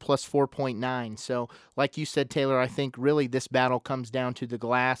margin of plus 4.9. So, like you said, Taylor, I think really this battle comes down to the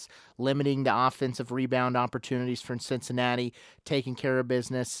glass, limiting the offensive rebound opportunities for Cincinnati, taking care of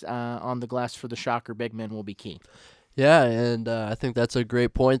business on the glass for the Shocker big men will be key. Yeah, and I think that's a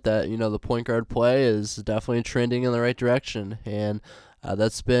great point that, the point guard play is definitely trending in the right direction. And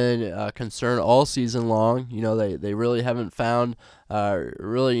that's been a concern all season long. They really haven't found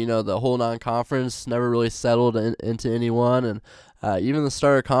the whole non-conference never really settled into anyone. And even the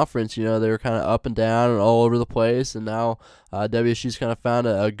starter conference, they were kind of up and down and all over the place. And now WSU's kind of found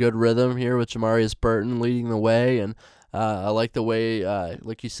a good rhythm here with Jamarius Burton leading the way. And I like the way,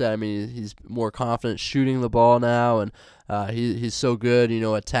 like you said, he's more confident shooting the ball now, and he's so good,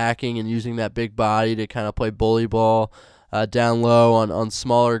 attacking and using that big body to kind of play bully ball down low on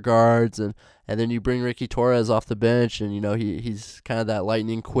smaller guards, and then you bring Ricky Torres off the bench, and he's kind of that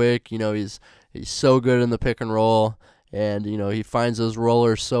lightning quick. He's so good in the pick and roll, and he finds those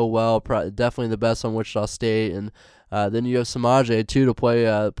rollers so well. Definitely the best on Wichita State, and then you have Samaje too to play.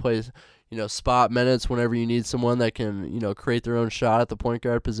 Spot minutes whenever you need someone that can, create their own shot at the point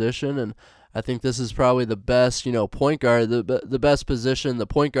guard position. And I think this is probably the best, point guard, the best position the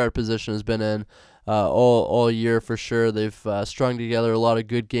point guard position has been in all year for sure. They've strung together a lot of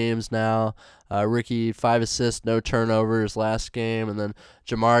good games now. Ricky, 5 assists, no turnovers last game. And then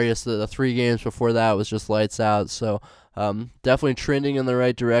Jamarius, the 3 games before that was just lights out. So definitely trending in the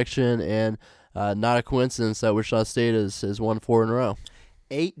right direction, and not a coincidence that Wichita State has won 4 in a row.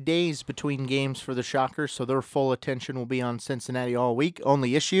 8 days between games for the Shockers, so their full attention will be on Cincinnati all week.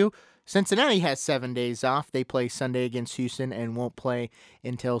 Only issue, Cincinnati has 7 days off. They play Sunday against Houston and won't play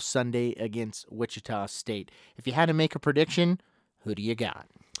until Sunday against Wichita State. If you had to make a prediction, who do you got?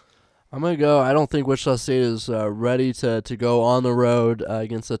 I'm going to go. I don't think Wichita State is ready to go on the road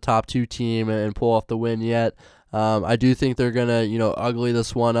against a top 2 team and pull off the win yet. I do think they're going to, ugly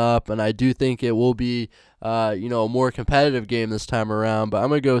this one up, and I do think it will be, a more competitive game this time around. But I'm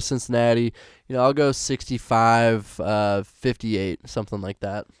going to go Cincinnati. I'll go 65-58, something like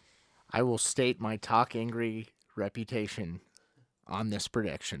that. I will state my talk angry reputation on this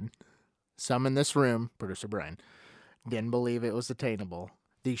prediction. Some in this room, producer Brian, didn't believe it was attainable.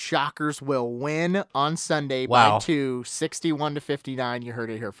 The Shockers will win on Sunday by 2, 61-59. You heard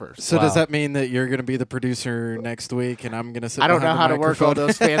it here first. So does that mean that you're going to be the producer next week, and I'm going to sit? I don't know how to work all microphone?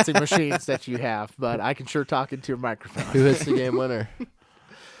 those fancy machines that you have, but I can sure talk into your microphone. Who hits the game winner?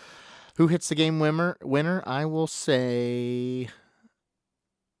 Who hits the game winner? I will say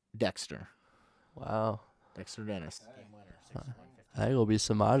Dexter. Wow. Dexter Dennis. I think it'll be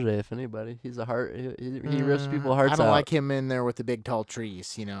Samaje, if anybody. He's a heart. He rips people's hearts out. I don't like him in there with the big tall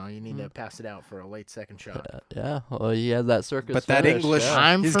trees. You need to pass it out for a late second shot. Yeah. Well, he had that circus. But that finish, English. yeah.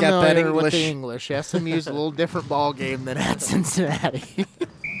 I'm He's familiar got that English. with the English. SMU's a little different ball game than at Cincinnati.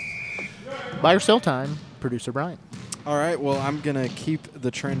 Buy or sell time, producer Brian. All right. Well, I'm gonna keep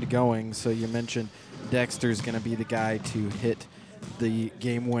the trend going. So you mentioned Dexter's gonna be the guy to hit the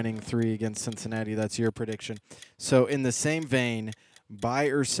game-winning 3 against Cincinnati. That's your prediction. So in the same vein, buy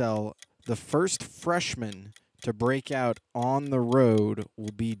or sell, the first freshman to break out on the road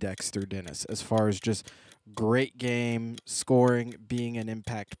will be Dexter Dennis, as far as just great game, scoring, being an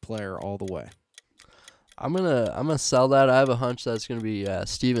impact player all the way. I'm gonna sell that. I have a hunch that's gonna be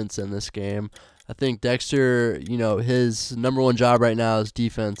Stevenson this game. I think Dexter, his number 1 job right now is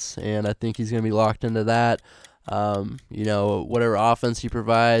defense, and I think he's gonna be locked into that. Whatever offense he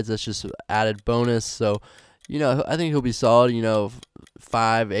provides, that's just added bonus. So, I think he'll be solid,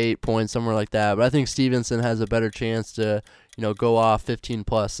 5-8 points, somewhere like that. But I think Stevenson has a better chance to, go off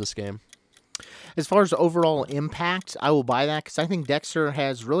 15+ this game. As far as overall impact, I will buy that because I think Dexter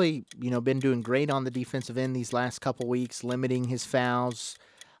has really, been doing great on the defensive end these last couple weeks, limiting his fouls,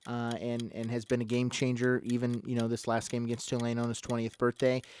 and has been a game changer even, this last game against Tulane on his 20th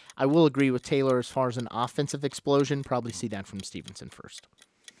birthday. I will agree with Taylor as far as an offensive explosion, probably see that from Stevenson first.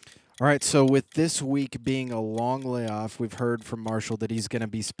 All right, so with this week being a long layoff, we've heard from Marshall that he's going to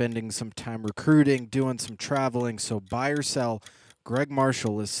be spending some time recruiting, doing some traveling. So buy or sell, Greg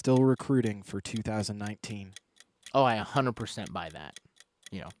Marshall is still recruiting for 2019. Oh, I 100% buy that.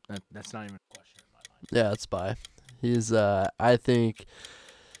 That's not even a question in my mind. Yeah, it's buy. He's, I think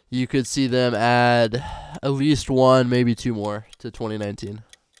you could see them add at least 1, maybe 2 more to 2019.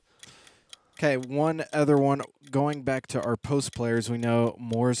 Okay, one other one. Going back to our post players, we know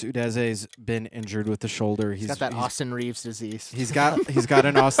Morris Udeze's been injured with the shoulder. He's got that Austin Reeves disease. He's got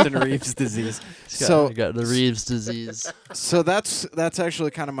an Austin Reeves disease. He got the Reeves disease. So that's actually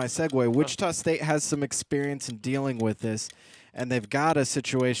kind of my segue. Wichita State has some experience in dealing with this, and they've got a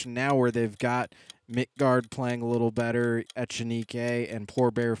situation now where they've got Midgard playing a little better, Echenique and Poor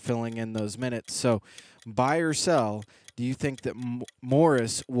Bear filling in those minutes. So buy or sell, do you think that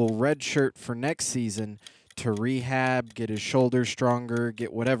Morris will redshirt for next season to rehab, get his shoulder stronger,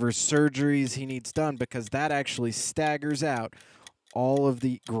 get whatever surgeries he needs done, because that actually staggers out all of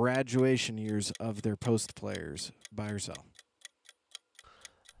the graduation years of their post players? Buy or sell?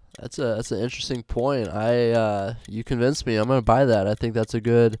 That's an interesting point. You convinced me. I'm going to buy that. I think that's a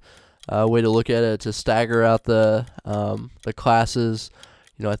good way to look at it, to stagger out the classes.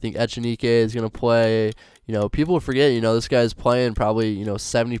 I think Echenique is going to play. People forget, this guy's playing probably,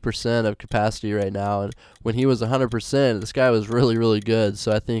 70% of capacity right now. And when he was 100%, this guy was really, really good.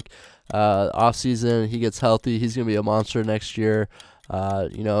 So I think off season, he gets healthy. He's going to be a monster next year.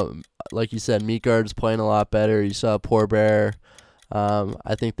 Like you said, Midgard's playing a lot better. You saw Poor Bear.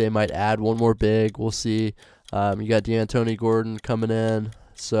 I think they might add one more big. We'll see. You got D'Antoni Gordon coming in.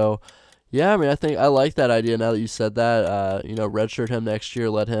 So, yeah, I think I like that idea now that you said that. Redshirt him next year,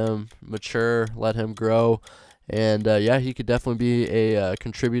 let him mature, let him grow. And, he could definitely be a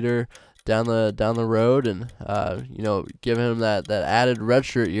contributor down the road and, give him that added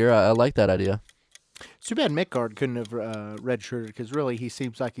redshirt year. I like that idea. It's too bad Midgard couldn't have redshirted, because really he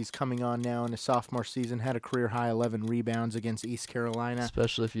seems like he's coming on now in his sophomore season. Had a career-high 11 rebounds against East Carolina.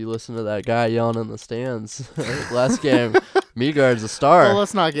 Especially if you listen to that guy yelling in the stands. Last game, Midgard's a star. Well,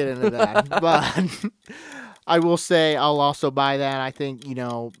 let's not get into that. But I will say I'll also buy that. I think,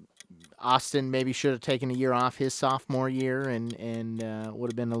 Austin maybe should have taken a year off his sophomore year and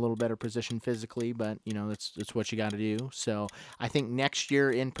would have been in a little better position physically, but that's what you got to do. So I think next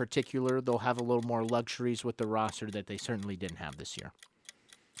year in particular they'll have a little more luxuries with the roster that they certainly didn't have this year.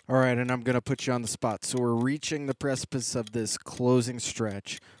 All right, and I'm going to put you on the spot. So we're reaching the precipice of this closing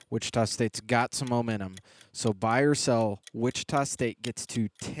stretch. Wichita State's got some momentum. So buy or sell, Wichita State gets to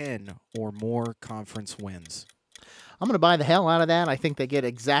 10 or more conference wins. I'm going to buy the hell out of that. I think they get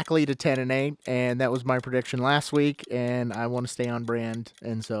exactly to 10-8, and that was my prediction last week, and I want to stay on brand,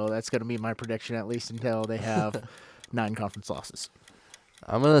 and so that's going to be my prediction at least until they have 9 conference losses.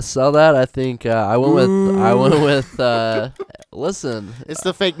 I'm going to sell that. I think I went with listen. It's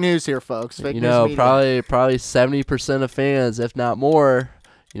the fake news here, folks. Fake news media. probably 70% of fans, if not more,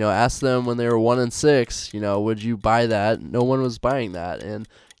 ask them when they were 1-6, would you buy that? No one was buying that. And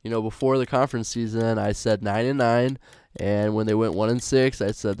before the conference season, I said 9-9, and when they went 1-6,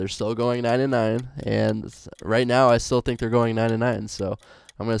 I said they're still going 9-9, and right now I still think they're going 9-9. So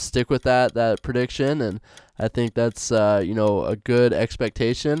I'm going to stick with that prediction, and I think that's a good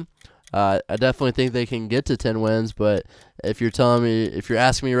expectation. I definitely think they can get to 10 wins, but if you're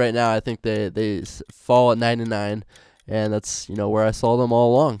asking me right now, I think they fall at 9-9, and that's where I saw them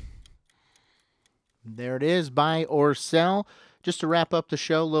all along. There it is, buy or sell. Just to wrap up the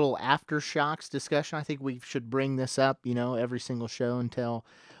show, little aftershocks discussion. I think we should bring this up, every single show until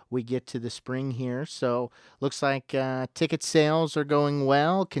we get to the spring here. So looks like ticket sales are going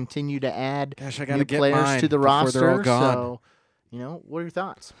well. Continue to add new players to the roster. So, what are your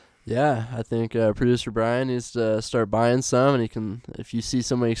thoughts? Yeah, I think producer Brian needs to start buying some, and if you see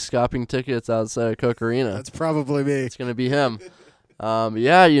somebody scalping tickets outside of Koch Arena, that's probably me. It's gonna be him.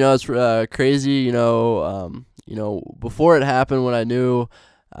 It's crazy. Before it happened, when I knew,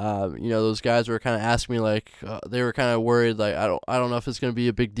 those guys were kind of asking me, they were kind of worried, I don't know if it's going to be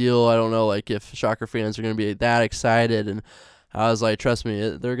a big deal. I don't know, if Shocker fans are going to be that excited. And I was like, trust me,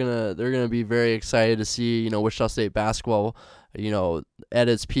 they're gonna be very excited to see, Wichita State basketball, at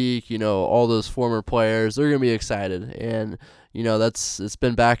its peak. All those former players, they're gonna be excited. And it's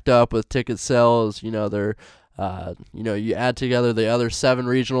been backed up with ticket sales. They're you add together the other 7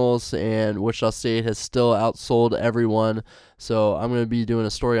 regionals, and Wichita State has still outsold everyone. So I'm going to be doing a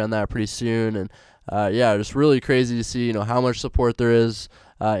story on that pretty soon. And, just really crazy to see, how much support there is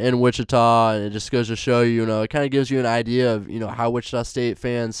in Wichita. And it just goes to show you, it kind of gives you an idea of, how Wichita State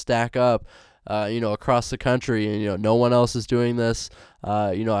fans stack up, across the country. And, no one else is doing this.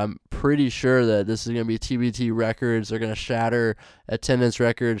 I'm pretty sure that this is going to be TBT records. They're going to shatter attendance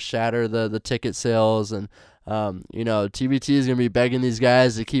records, shatter the ticket sales. And, TBT is going to be begging these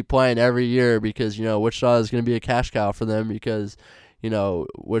guys to keep playing every year because, Wichita is going to be a cash cow for them because,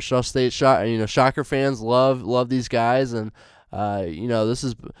 Wichita State Shocker fans love these guys. And, This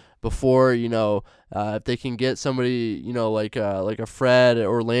is before, if they can get somebody, like a Fred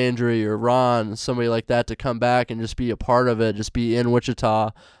or Landry or Ron, somebody like that to come back and just be a part of it, just be in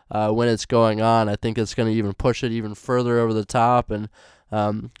Wichita when it's going on, I think it's going to even push it even further over the top. And,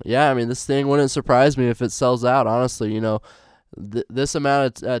 this thing wouldn't surprise me if it sells out, honestly. This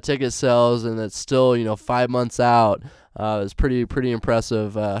amount of ticket sales, and it's still, 5 months out, is pretty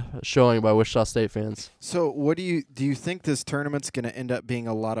impressive showing by Wichita State fans. So what do you think this tournament's going to end up being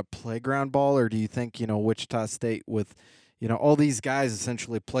a lot of playground ball, or do you think, Wichita State with, all these guys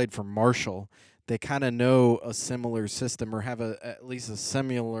essentially played for Marshall, they kind of know a similar system or have at least a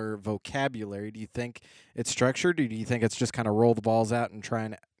similar vocabulary? Do you think it's structured, or do you think it's just kind of roll the balls out and try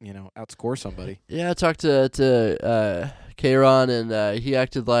and, outscore somebody? Yeah, I talked to K-Ron, and he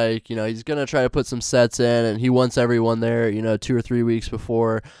acted like, he's going to try to put some sets in, and he wants everyone there, 2 or 3 weeks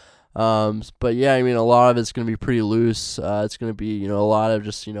before. But yeah, a lot of it's going to be pretty loose. It's going to be, a lot of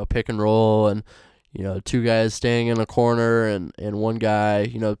just, pick and roll, and, 2 guys staying in a corner and one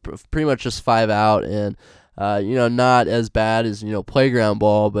guy, pretty much just 5 out, and, not as bad as, playground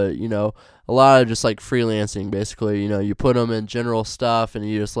ball, but, a lot of just like freelancing, basically. You put them in general stuff, and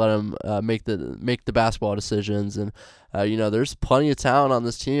you just let them make the basketball decisions. And there's plenty of talent on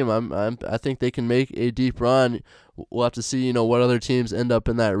this team. I think they can make a deep run. We'll have to see what other teams end up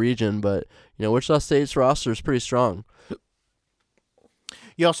in that region, but Wichita State's roster is pretty strong.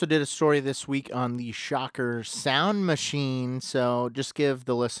 You also did a story this week on the Shocker Sound Machine, so just give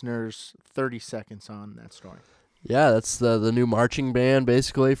the listeners 30 seconds on that story. Yeah, that's the new marching band,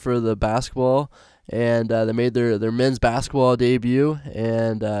 basically, for the basketball, and they made their men's basketball debut,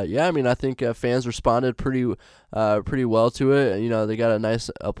 and I think fans responded pretty well to it. They got a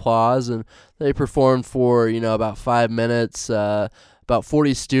nice applause, and they performed for about 5 minutes. About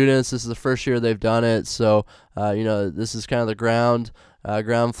 40 students. This is the first year they've done it, so this is kind of the ground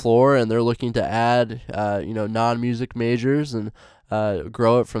floor, and they're looking to add non-music majors and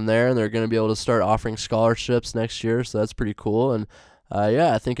grow it from there, and they're going to be able to start offering scholarships next year, so that's pretty cool. And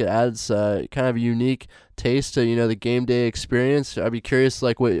I think it adds kind of a unique taste to the game day experience. I'd be curious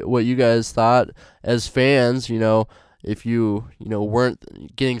what you guys thought as fans. If you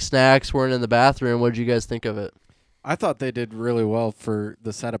weren't getting snacks, weren't in the bathroom, what did you guys think of it? I thought they did really well for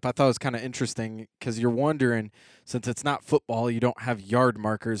the setup. I thought it was kind of interesting because you're wondering, since it's not football, you don't have yard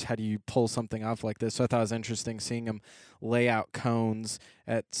markers, how do you pull something off like this? So I thought it was interesting seeing them lay out cones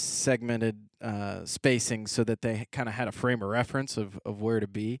at segmented spacing so that they kind of had a frame of reference of where to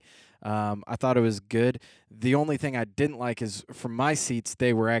be. I thought it was good. The only thing I didn't like is from my seats,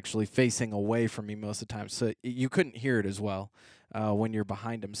 they were actually facing away from me most of the time, so you couldn't hear it as well. When you're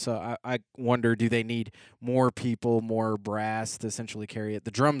behind them. So I wonder, do they need more people, more brass to essentially carry it?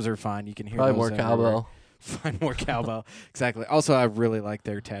 The drums are fine. You can hear probably those more cowbell. Find more cowbell. Exactly. Also, I really like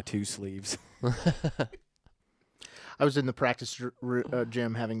their tattoo sleeves. I was in the practice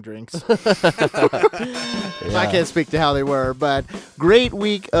gym having drinks. I can't speak to how they were, but great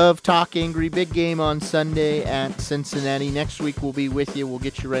week of Talk Angry. Big game on Sunday at Cincinnati. Next week we'll be with you. We'll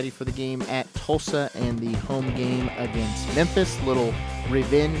get you ready for the game at Tulsa and the home game against Memphis. Little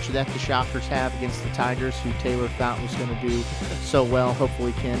revenge that the Shockers have against the Tigers, who Taylor thought was going to do so well.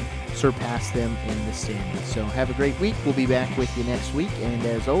 Hopefully can surpass them in the standings. So have a great week. We'll be back with you next week. And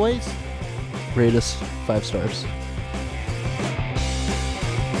as always, rate us 5 stars.